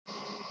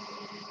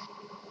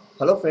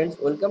Hello friends,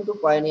 welcome to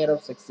Pioneer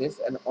of Success,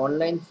 an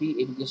online free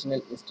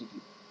educational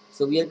institute.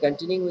 So we are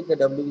continuing with the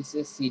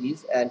WBCS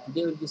series, and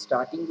today we'll be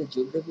starting the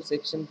geography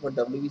section for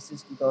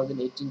WBCS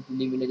 2018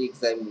 preliminary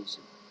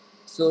examination.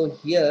 So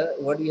here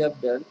what we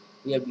have done,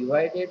 we have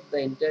divided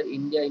the entire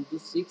India into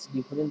 6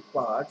 different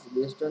parts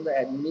based on the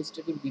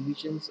administrative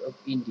divisions of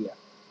India.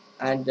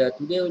 And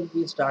today we'll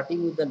be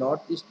starting with the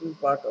northeastern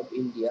part of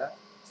India.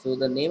 So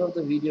the name of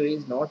the video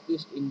is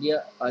Northeast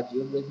India, a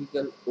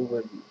geographical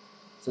overview.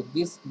 So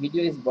this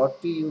video is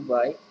brought to you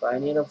by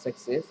Pioneer of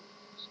Success.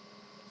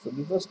 So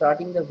before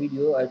starting the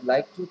video, I'd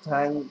like to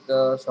thank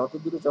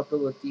Shatuduru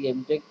Chakraborty,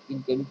 MTech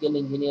in Chemical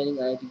Engineering,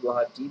 IIT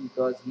Guwahati,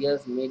 because he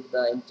has made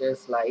the entire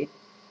slide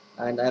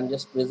and I'm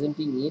just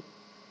presenting it.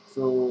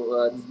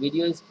 So this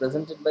video is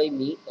presented by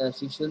me,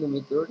 Shishulu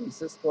Mithur,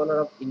 research scholar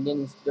of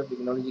Indian Institute of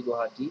Technology,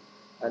 Guwahati,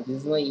 and this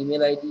is my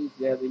email ID. If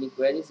you have any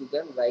queries, you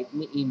can write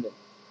me email.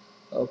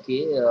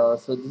 Okay,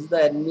 so this is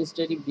the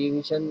administrative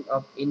division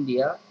of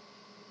India,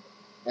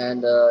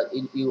 and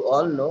you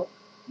all know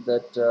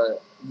that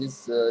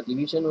this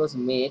division was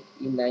made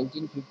in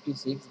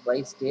 1956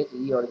 by State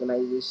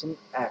Reorganization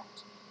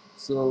Act.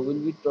 So we'll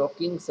be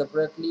talking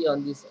separately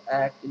on this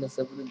act in a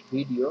separate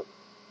video,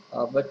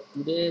 but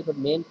today the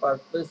main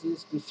purpose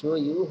is to show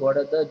you what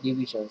are the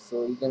divisions.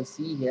 So you can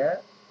see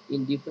here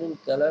in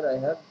different color I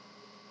have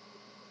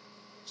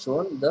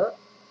shown the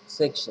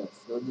sections.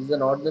 So this is the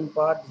northern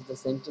part, this is the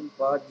central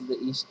part, this is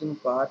the eastern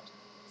part,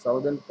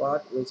 southern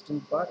part,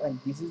 western part, and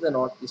this is the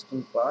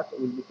northeastern part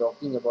we'll be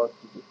talking about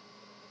today.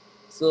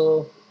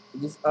 So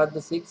these are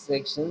the 6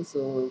 sections.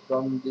 So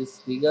from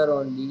this figure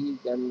only you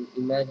can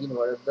imagine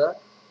what are the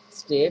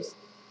states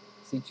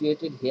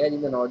situated here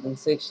in the northern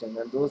section,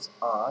 and those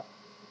are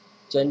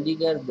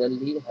Chandigarh,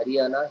 Delhi,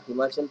 Haryana,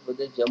 Himachal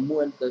Pradesh,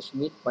 Jammu and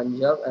Kashmir,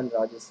 Punjab and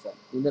Rajasthan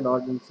in the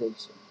northern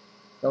section.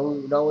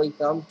 Now I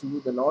come to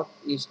the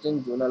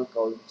Northeastern Zonal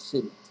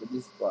Council. So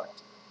this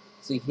part.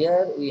 So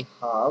here we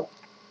have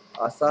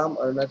Assam,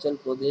 Arunachal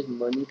Pradesh,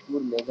 Manipur,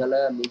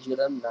 Meghalaya,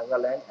 Mizoram,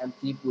 Nagaland and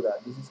Tripura.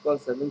 This is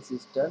called Seven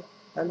Sisters,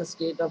 and the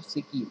state of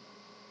Sikkim.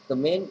 The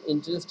main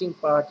interesting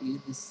part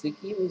is this: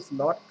 Sikkim is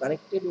not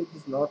connected with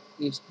this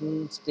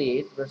northeastern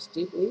state, but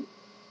still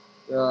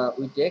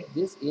we take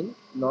this in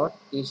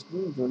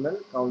Northeastern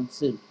Zonal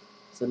Council.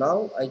 So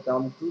now I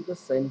come to the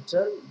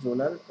Central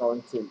Zonal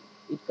Council.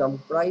 It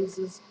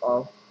comprises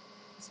of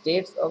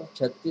states of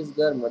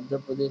Chhattisgarh, Madhya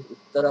Pradesh,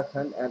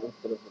 Uttarakhand and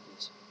Uttar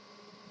Pradesh.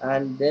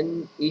 And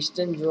then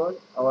Eastern Zone,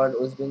 our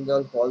West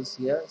Bengal falls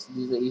here. So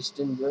this is the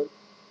Eastern Zone.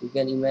 You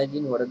can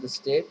imagine what are the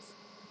states,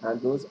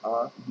 and those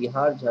are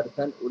Bihar,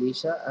 Jharkhand,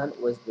 Odisha and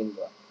West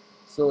Bengal.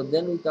 So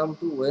then we come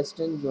to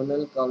Western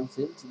Zonal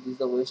Council. So this is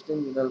the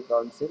Western Zonal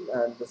Council,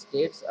 and the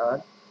states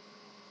are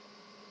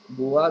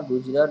Goa,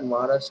 Gujarat,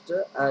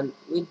 Maharashtra, and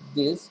with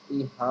this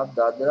we have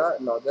Dadra,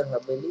 Nagar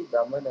Haveli,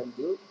 Daman and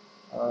Diu.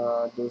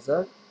 Those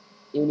are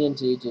union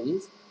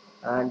territories,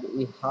 and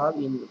we have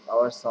in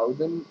our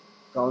Southern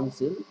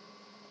Council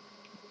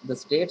the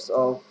states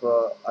of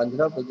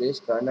Andhra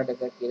Pradesh,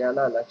 Karnataka,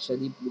 Kerala,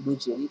 Lakshadweep,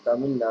 Puducherry,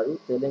 Tamil Nadu,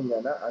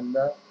 Telangana, and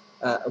the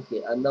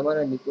Andaman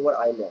and Nicobar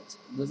Islands.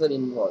 Those are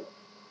involved.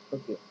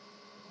 Okay.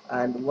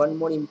 And one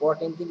more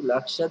important thing,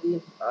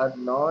 Lakshadweep are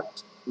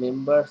not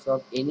members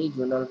of any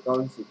zonal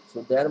council.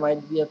 So there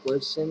might be a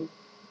question,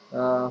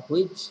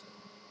 which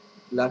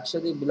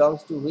Lakshadweep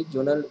belongs to which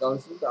zonal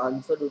council? The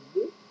answer would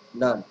be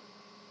none.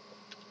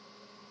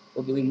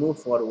 Okay, we move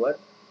forward.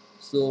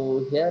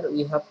 So here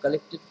we have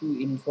collected few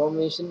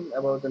information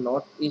about the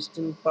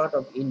northeastern part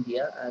of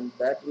India, and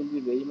that will be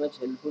very much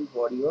helpful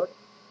for your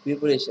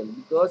preparation,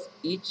 because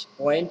each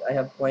point I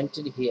have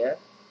pointed here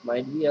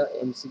might be a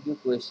MCQ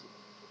question.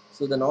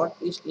 So the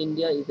Northeast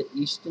India is the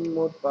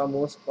easternmost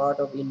part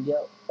of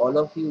India. All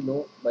of you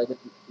know by the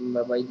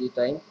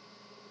time.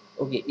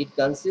 Okay, it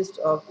consists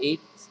of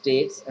 8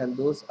 states, and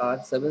those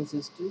are Seven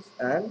Sisters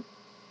and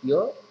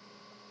your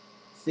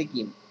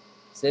Sikkim.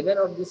 7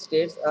 of these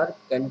states are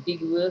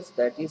contiguous,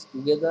 that is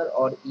together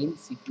or in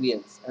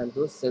sequence, and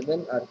those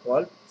 7 are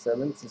called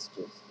Seven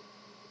Sisters.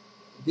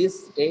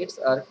 These states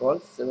are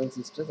called Seven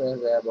Sisters,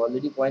 as I have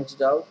already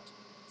pointed out.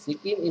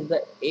 Sikkim is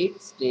the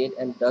 8th state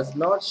and does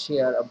not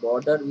share a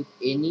border with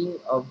any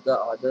of the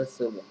other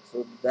 7.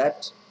 So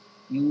that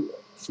you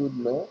should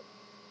know,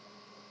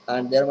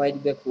 and there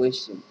might be a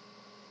question.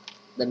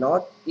 The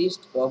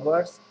northeast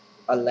covers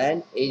a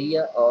land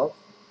area of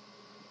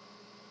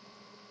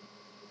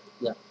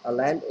a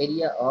land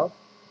area of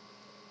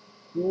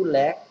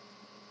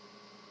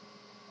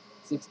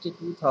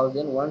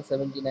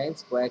 2,62,179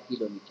 square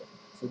kilometers.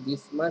 So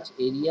this much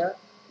area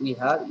we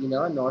have in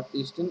our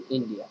northeastern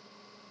India,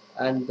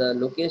 and the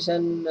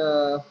location,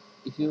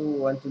 if you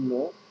want to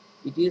know,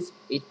 it is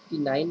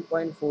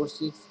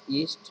 89.46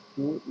 east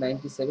to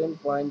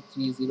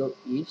 97.30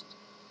 east,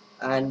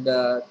 and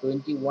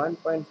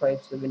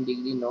 21.57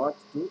 degree north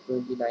to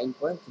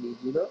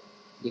 29.30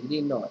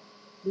 degree north.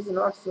 This is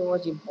not so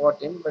much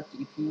important, but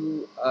if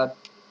you are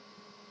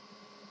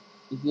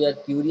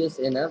curious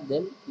enough,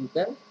 then you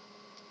can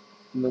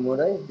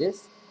memorize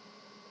this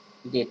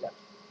data.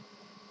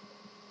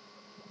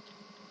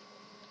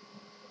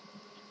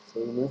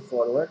 So we move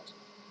forward.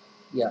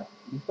 Yeah,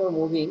 before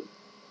moving,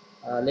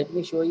 let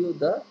me show you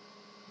the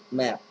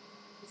map.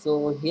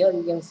 So here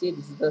you can see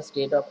this is the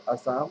state of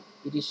Assam.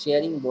 It is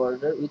sharing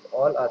border with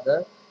all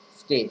other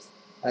states,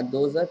 and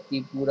those are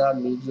Tripura,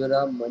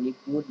 Mizoram,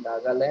 Manipur,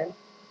 Nagaland,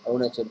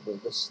 Arunachal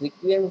Pradesh. The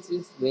sequence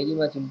is very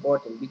much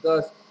important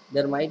because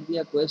there might be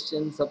a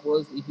question.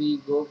 Suppose if we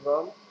go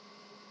from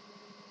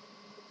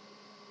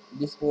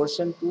this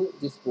portion to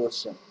this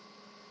portion,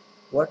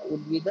 what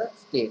would be the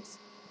states?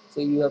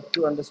 So you have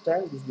to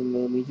understand this is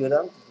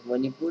Mizoram, this is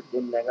Manipur,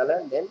 then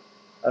Nagaland, then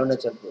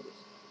Arunachal Pradesh.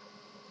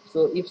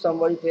 So if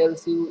somebody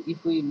tells you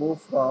if we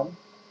move from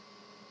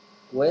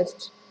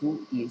west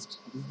to east,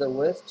 this is the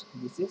west,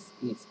 this is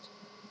east,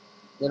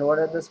 then what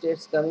are the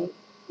states coming?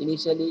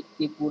 Initially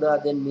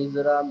Tripura, then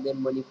Mizoram,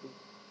 then Manipur.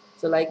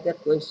 So like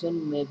that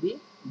question may be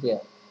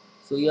there.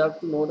 So you have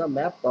to know the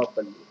map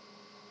properly.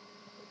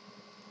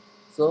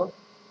 So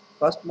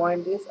first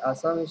point is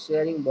Assam is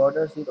sharing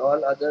borders with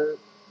all other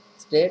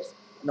states.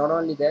 Not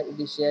only that, it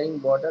is sharing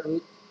border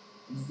with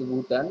this is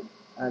Bhutan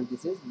and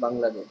this is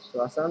Bangladesh.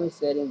 So Assam is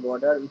sharing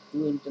border with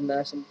two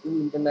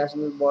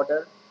international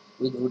border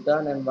with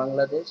Bhutan and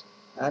Bangladesh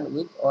and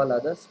with all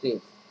other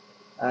states.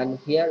 And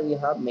here we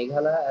have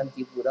Meghalaya and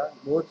Tripura.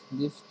 Both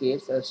these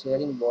states are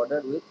sharing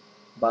border with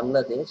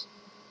Bangladesh,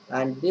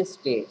 and these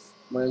states,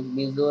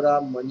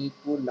 Mizoram,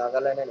 Manipur,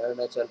 Nagaland, and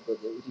Arunachal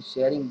Pradesh, which is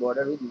sharing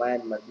border with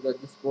Myanmar because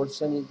this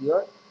portion is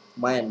your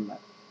Myanmar.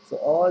 So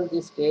all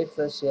these states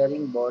are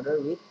sharing border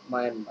with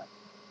Myanmar,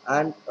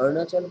 and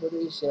Arunachal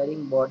Pradesh is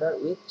sharing border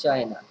with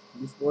China.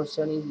 This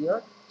portion is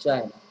your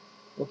China.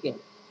 Okay,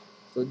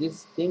 so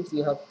these things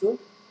you have to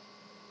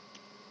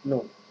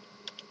know.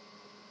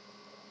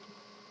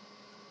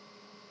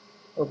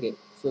 Okay,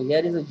 so here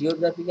is a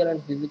geographical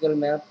and physical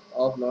map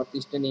of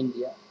northeastern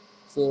India.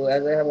 So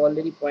as I have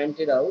already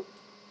pointed out,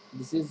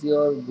 this is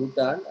your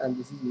Bhutan and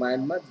this is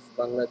Myanmar, this is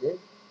Bangladesh.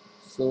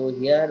 So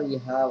here we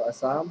have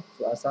Assam.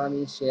 So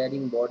Assam is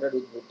sharing border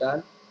with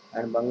Bhutan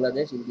and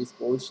Bangladesh in this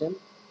portion.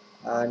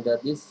 And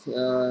these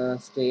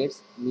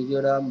states,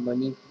 Mizoram,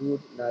 Manipur,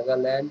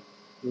 Nagaland,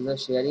 these are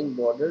sharing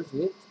borders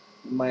with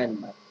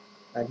Myanmar.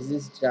 And this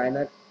is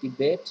China,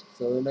 Tibet.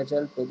 So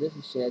Arunachal Pradesh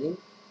is sharing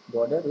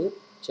border with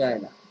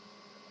China.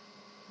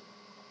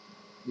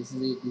 This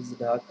is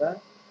Dhaka.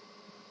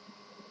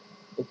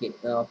 Okay,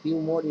 a few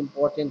more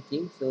important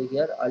things. So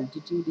here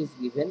altitude is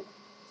given.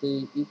 So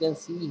you can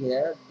see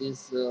here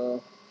this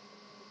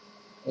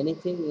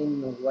anything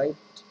in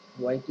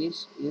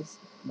whitish is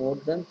more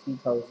than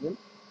 3000.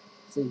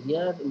 So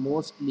here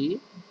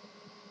mostly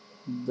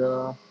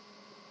the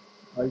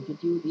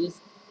altitude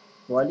is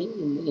falling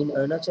in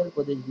Arunachal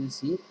Pradesh. You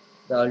see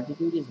the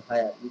altitude is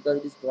higher because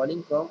it is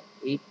falling from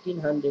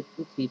 1800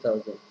 to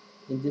 3000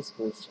 in this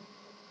portion.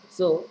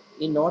 So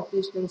in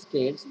northeastern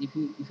states,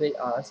 if I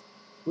ask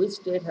which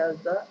state has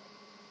the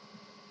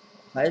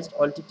highest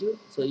altitude,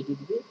 so it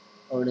would be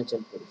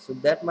Arunachal Pradesh. So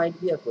that might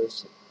be a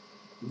question.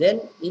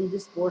 Then in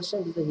this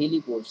portion is the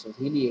hilly portion,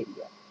 hilly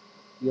area.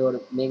 Your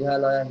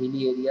Meghalaya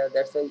hilly area.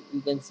 That's why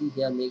you can see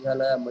here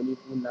Meghalaya,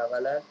 Manipur,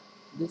 Nagaland.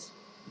 This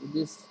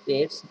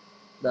states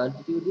the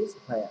altitude is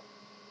higher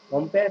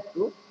compared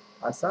to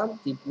Assam,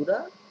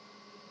 Tripura,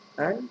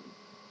 and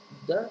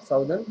the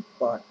southern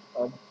part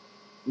of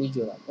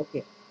Mizoram.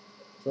 Okay.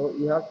 So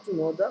you have to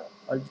know the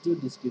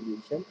altitude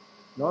distribution.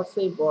 Not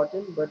so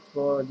important, but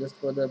for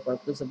the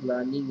purpose of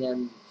learning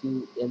and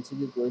few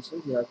MCQ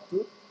questions, you have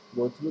to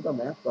go through the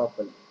map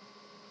properly.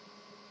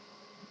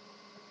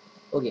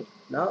 Okay,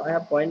 now I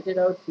have pointed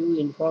out few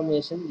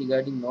information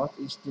regarding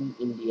northeastern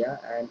India,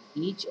 and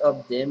each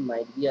of them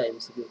might be a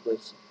MCQ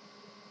question.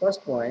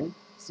 First point,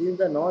 since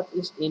the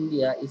northeast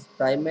India is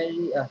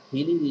primarily a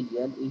hilly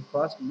region, we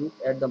first look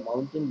at the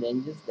mountain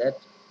ranges that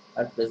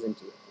are present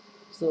here.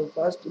 So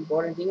first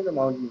important thing is the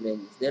mountain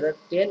ranges. There are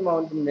 10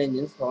 mountain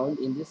ranges found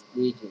in this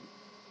region.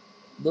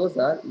 Those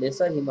are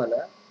Lesser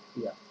Himalaya.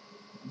 Yeah,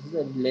 this is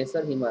a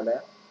Lesser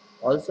Himalaya,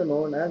 also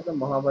known as the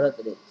Mahabharat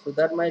range. So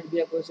that might be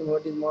a question: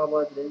 what is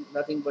Mahabharat range?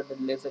 Nothing but the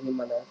Lesser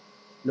Himalaya.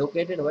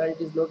 Located where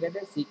it is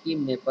located?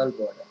 Sikkim Nepal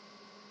border.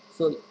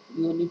 So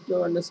you need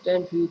to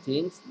understand few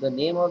things: the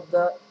name of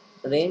the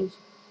range,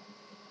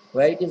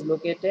 where it is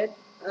located,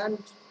 and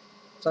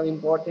some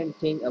important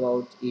thing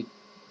about it.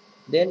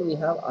 Then we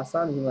have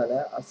Assam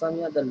Himalaya. Assam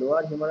Himalaya, the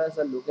lower Himalayas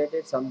are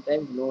located,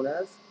 sometimes known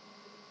as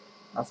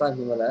Assam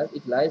Himalayas.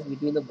 It lies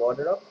between the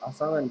border of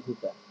Assam and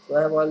Bhutan. So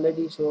I have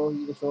already shown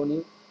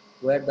you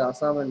where the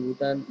Assam and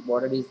Bhutan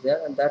border is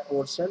there, and that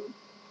portion,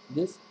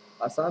 this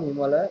Assam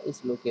Himalaya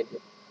is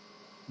located.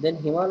 Then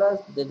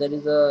Himalayas, there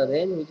is a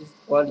range which is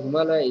called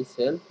Himalaya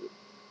itself,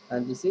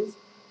 and this is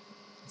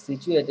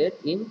situated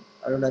in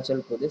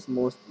Arunachal Pradesh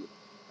mostly.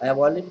 I have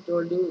already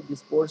told you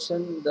this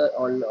portion, the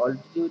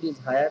altitude is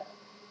higher,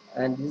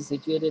 and this is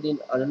situated in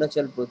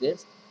Arunachal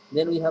Pradesh.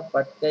 Then we have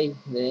Patkai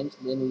range,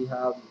 then we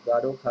have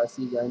Garo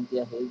Khasi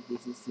Jaintia Hill,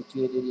 this is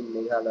situated in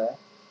Meghalaya.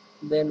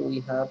 Then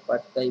we have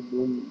Patkai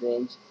Boom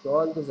range. So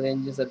all those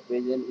ranges are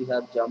present. We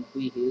have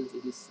Jampui Hills,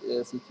 it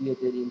is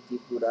situated in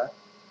Tripura.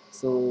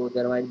 So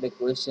there might be a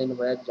question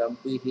where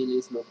Jampu Hill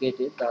is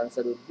located. The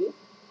answer would be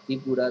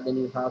Tripura. Then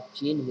you have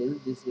Chin Hills.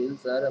 These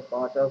hills are a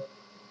part of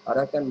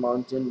Arakan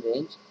mountain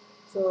range.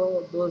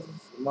 So those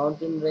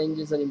mountain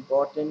ranges are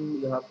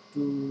important. You have to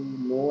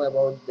know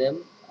about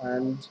them,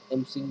 and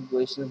MCQ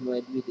questions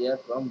might be there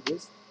from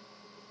this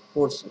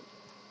portion.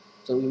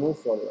 So we move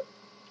forward.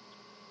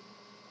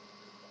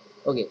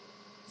 Okay.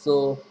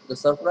 So the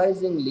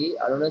surprisingly,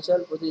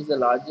 Arunachal Pradesh is the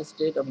largest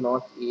state of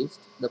Northeast.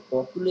 The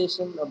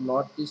population of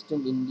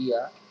Northeastern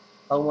India,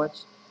 how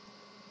much?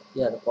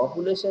 Yeah, the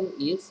population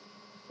is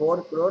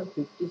 4 crore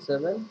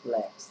 57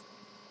 lakhs.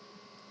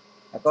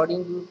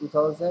 According to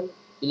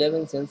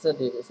 2011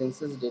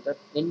 census data,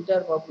 entire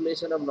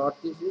population of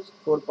Northeast is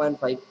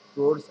 4.5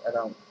 crores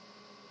around.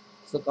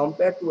 So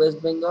compared to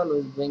West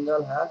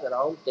Bengal has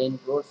around 10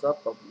 crores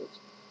of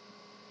population.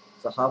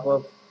 So half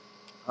of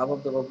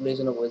the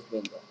population of West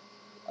Bengal.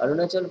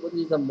 Arunachal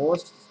Pradesh is the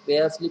most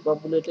sparsely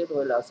populated,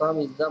 while Assam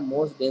is the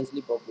most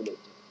densely populated.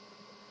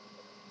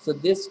 So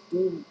these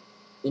two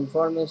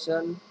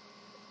information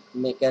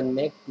can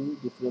make two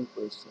different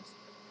questions.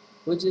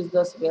 Which is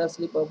the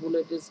sparsely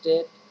populated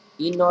state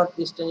in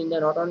northeastern India,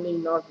 not only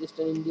in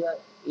northeastern India,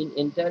 in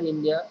entire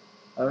India,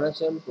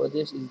 Arunachal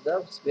Pradesh is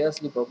the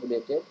sparsely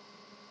populated,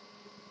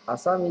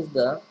 Assam is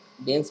the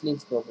densely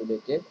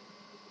populated.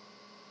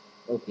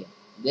 Okay,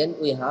 then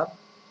we have,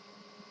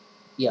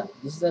 yeah,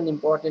 this is an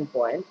important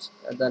point.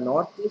 The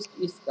northeast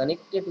is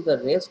connected to the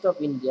rest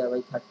of India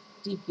by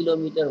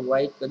 30-kilometer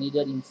wide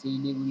corridor in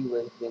Siliguri,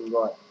 West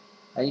Bengal.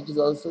 And it is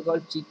also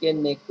called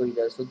chicken neck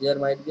corridor. So there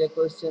might be a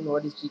question,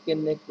 what is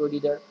chicken neck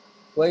corridor?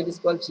 Why it is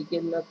called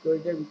chicken neck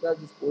corridor? Because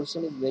this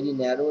portion is very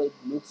narrow. It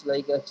looks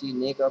like a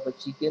neck of a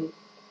chicken.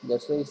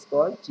 That's why it's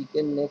called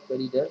chicken neck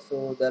corridor.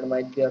 So there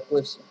might be a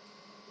question.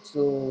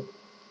 So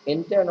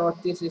entire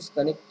northeast is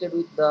connected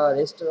with the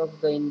rest of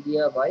the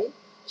India by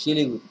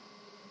Siliguri.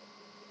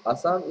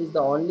 Assam is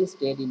the only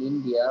state in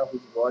India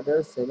which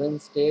borders 7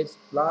 states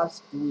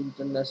plus 2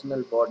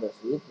 international borders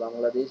with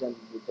Bangladesh and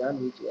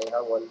Bhutan, which I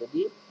have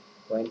already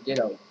pointed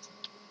out.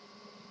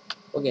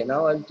 Okay,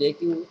 now I'll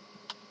take you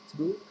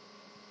through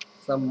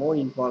some more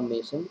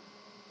information,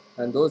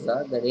 and those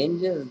are the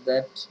ranges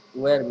that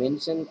were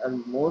mentioned are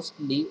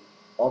mostly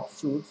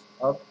offshoots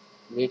of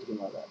Great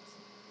Himalayas.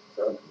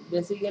 So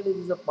basically, this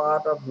is a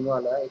part of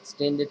Himalaya,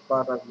 extended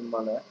part of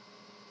Himalaya.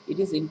 It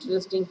is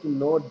interesting to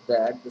note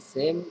that the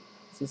same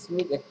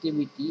seismic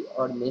activity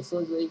or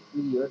Mesozoic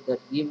period that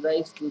gave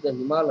rise to the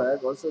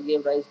Himalayas also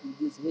gave rise to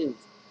these hills,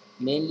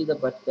 mainly the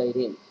Patkai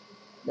range.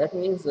 That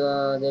means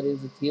there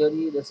is a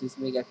theory, the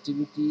seismic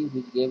activity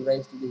which gave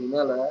rise to the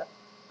Himalaya,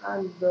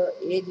 and the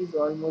age is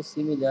almost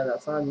similar.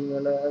 Assam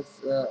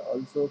Himalayas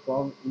also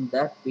formed in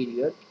that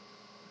period.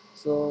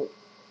 So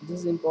this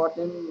is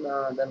important.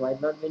 There might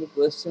not be any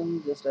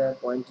question, just I have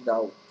pointed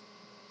out.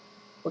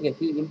 Okay,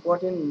 few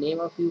important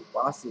name of few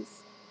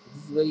passes.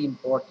 This is very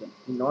important.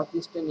 In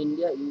northeastern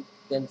India, you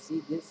can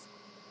see these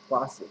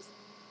passes.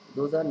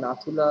 Those are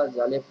Nathula,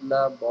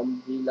 Jalepula,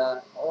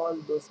 Bombila, all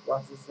those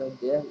passes are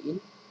there in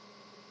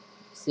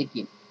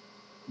Sikkim.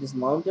 These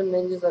mountain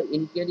ranges are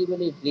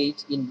incredibly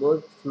rich in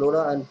both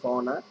flora and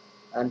fauna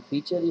and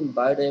feature in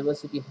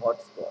biodiversity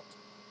hotspot.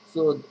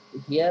 So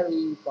here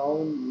we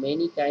found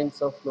many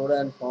kinds of flora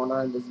and fauna,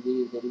 and this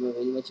is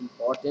very much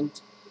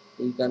important.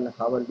 You can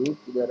have a look.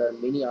 There are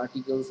many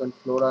articles on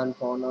flora and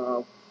fauna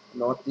of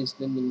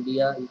northeastern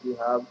India. If you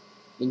have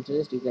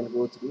interest, you can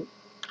go through.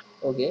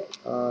 Okay,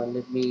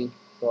 let me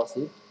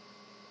proceed.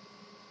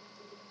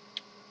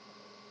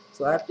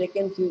 So I have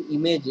taken few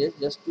images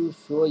just to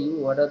show you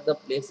what are the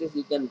places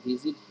you can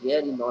visit here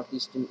in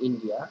northeastern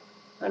India,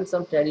 and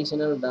some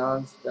traditional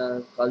dance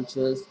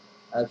cultures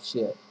I have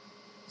shared.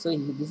 So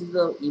this is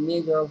the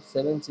image of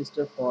Seven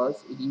Sister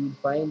Falls. You will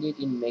find it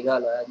in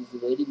Meghalaya. This is a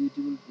very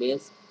beautiful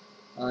place.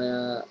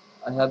 Uh,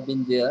 I have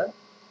been there.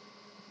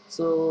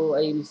 So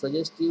I will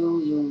suggest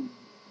you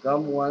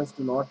come once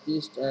to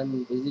Northeast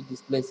and visit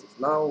these places.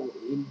 Now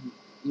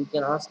you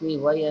can ask me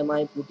why am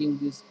I putting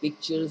these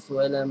pictures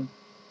while I'm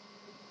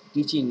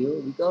teaching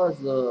you, because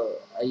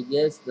I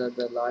guess that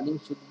the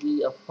learning should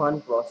be a fun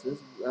process,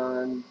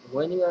 and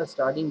when you are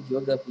studying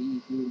geography,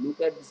 if you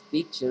look at this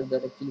picture,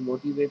 that actually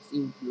motivates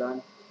you to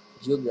learn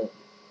geography.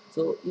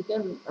 So you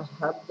can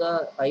have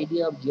the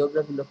idea of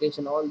geography,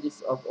 location, all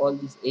this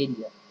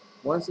area.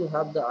 Once you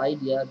have the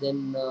idea,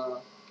 then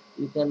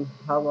you can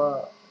have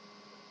a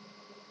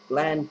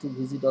plan to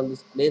visit all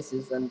these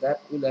places, and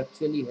that will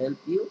actually help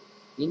you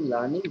in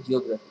learning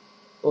geography.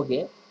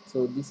 Okay,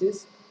 so this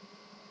is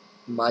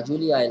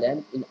Majuli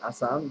Island in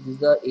Assam. This is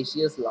the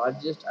Asia's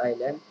largest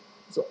island.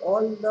 So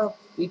all the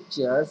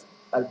pictures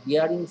are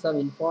bearing some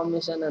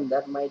information, and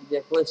that might be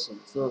a question.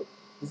 So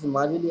this is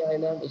Majuli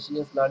Island,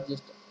 Asia's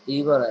largest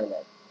river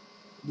island.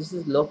 This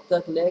is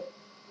Loktak Lake,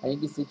 and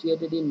it is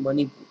situated in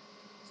Manipur.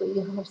 So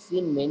you have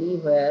seen many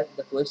where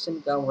the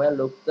question come where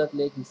Loktak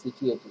Lake is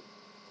situated.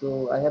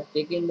 So I have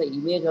taken the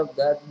image of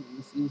that.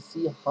 If you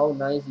see how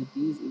nice it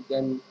is, you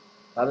can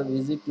have a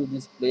visit to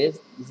this place.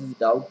 This is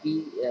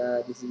Dauki.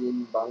 This is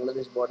in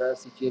Bangladesh border,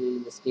 situated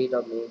in the state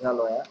of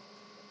Meghalaya.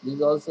 This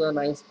is also a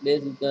nice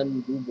place. You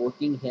can do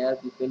boating here.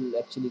 People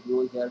actually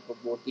go here for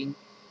boating.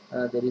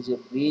 There is a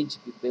bridge.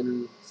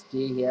 People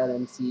stay here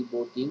and see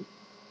boating.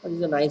 This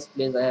is a nice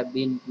place. I have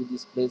been to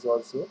this place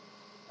also.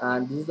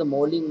 And this is the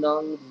Moling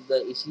Nong. This is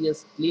the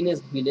Asia's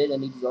cleanest village,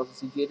 and it is also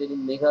situated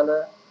in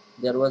Meghalaya.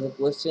 There was a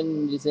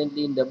question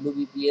recently in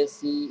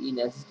WBPSC in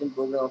Assistant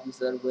Program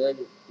Officer where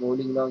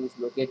Moling Nong is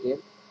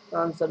located. The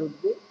answer would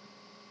be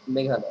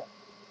Meghalaya.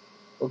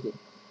 Okay,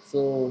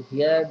 so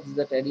here this is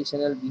the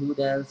traditional Bihu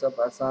dance of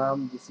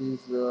Assam. This is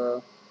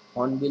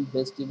Hornbill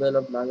Festival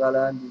of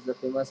Nagaland. This is the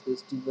famous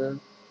festival.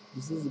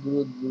 This is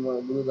Guru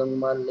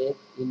Dangmal Lake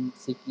in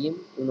Sikkim.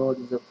 You know,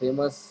 this is a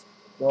famous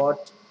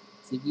spot.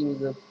 Sikkim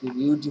is a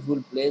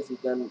beautiful place. You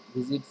can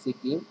visit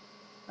Sikkim.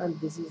 And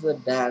this is a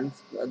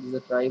dance. This is a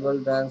tribal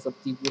dance of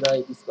Tripura.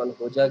 It is called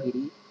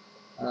Hojagiri.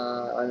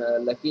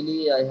 And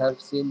luckily, I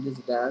have seen this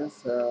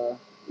dance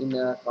in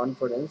a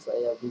conference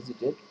I have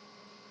visited.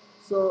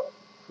 So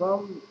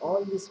from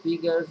all these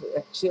figures,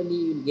 actually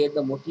you'll get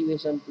the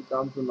motivation to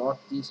come to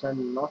Northeast,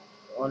 and not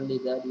only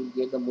that, you'll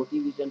get the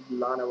motivation to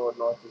learn about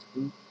Northeast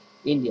in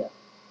India.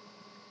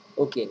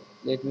 Okay,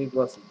 let me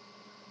proceed.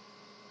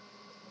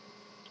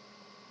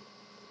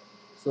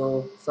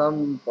 So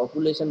some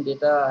population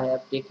data I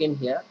have taken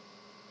here.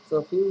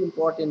 So few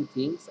important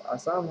things.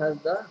 Assam has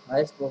the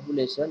highest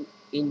population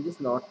in this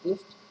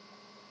Northeast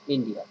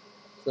India.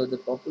 So the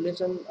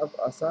population of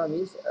Assam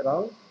is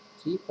around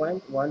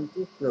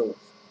 3.12 crores.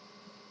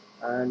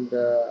 And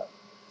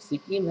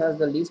Sikkim has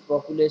the least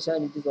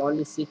population. It is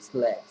only 6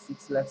 lakhs,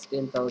 6 lakhs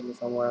 10,000,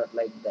 somewhere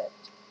like that.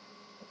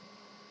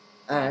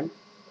 And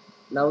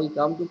now we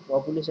come to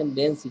population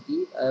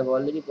density. I have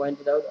already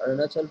pointed out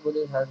Arunachal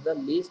Pradesh has the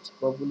least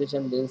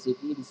population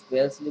density. It is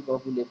sparsely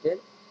populated,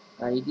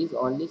 and it is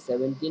only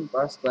 17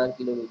 per square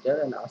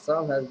kilometer. And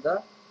Assam has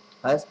the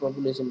highest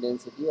population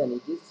density, and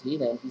it is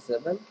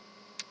 397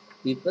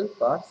 people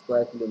per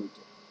square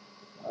kilometer.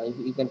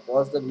 You can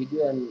pause the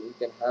video and you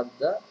can have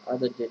the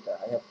other data.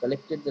 I have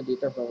collected the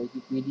data from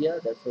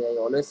Wikipedia. That's why I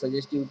always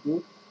suggest you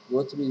to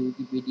go through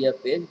Wikipedia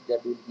page.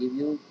 That will give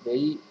you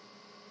very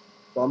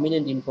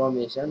prominent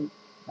information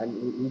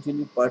and which will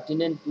be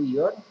pertinent to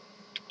your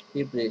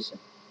preparation.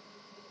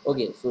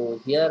 Okay, so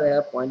here I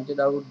have pointed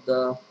out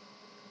the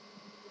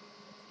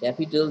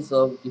capitals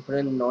of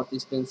different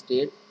northeastern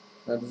states.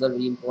 These are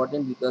very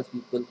important because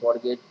people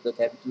forget the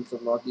capitals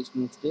of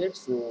northeastern states.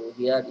 So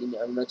here in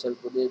Arunachal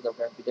Pradesh, the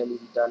capital is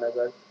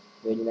Itanagar,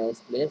 very nice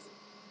place.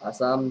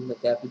 Assam, the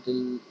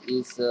capital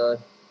is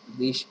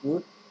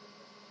Dishpur.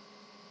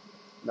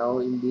 Now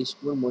in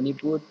Dishpur,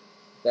 Manipur,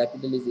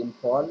 capital is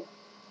Imphal.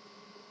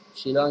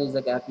 Shillong is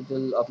the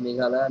capital of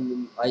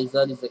Meghalaya.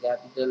 Aizawl is the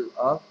capital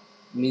of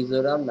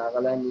Mizoram.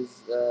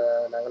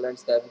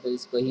 Nagaland's capital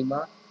is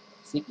Kohima.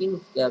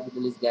 Sikkim's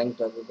capital is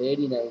Gangtok, a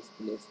very nice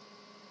place.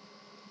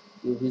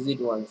 You visit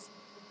once.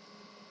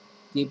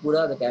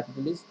 Tripura, the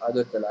capital is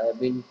Agartala. I have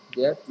been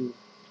there to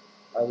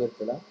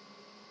Agartala.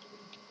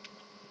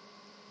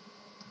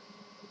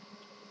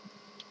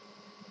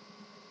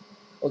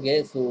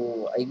 Okay,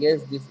 so I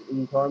guess this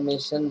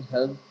information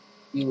helped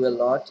you a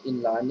lot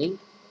in learning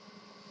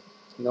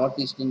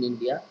Northeastern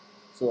India.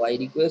 So I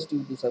request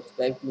you to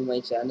subscribe to my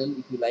channel.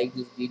 If you like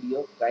this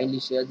video, kindly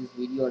share this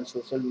video on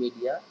social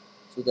media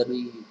so that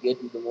we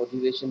get the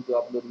motivation to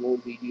upload more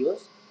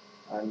videos.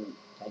 And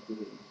thank you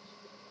very much.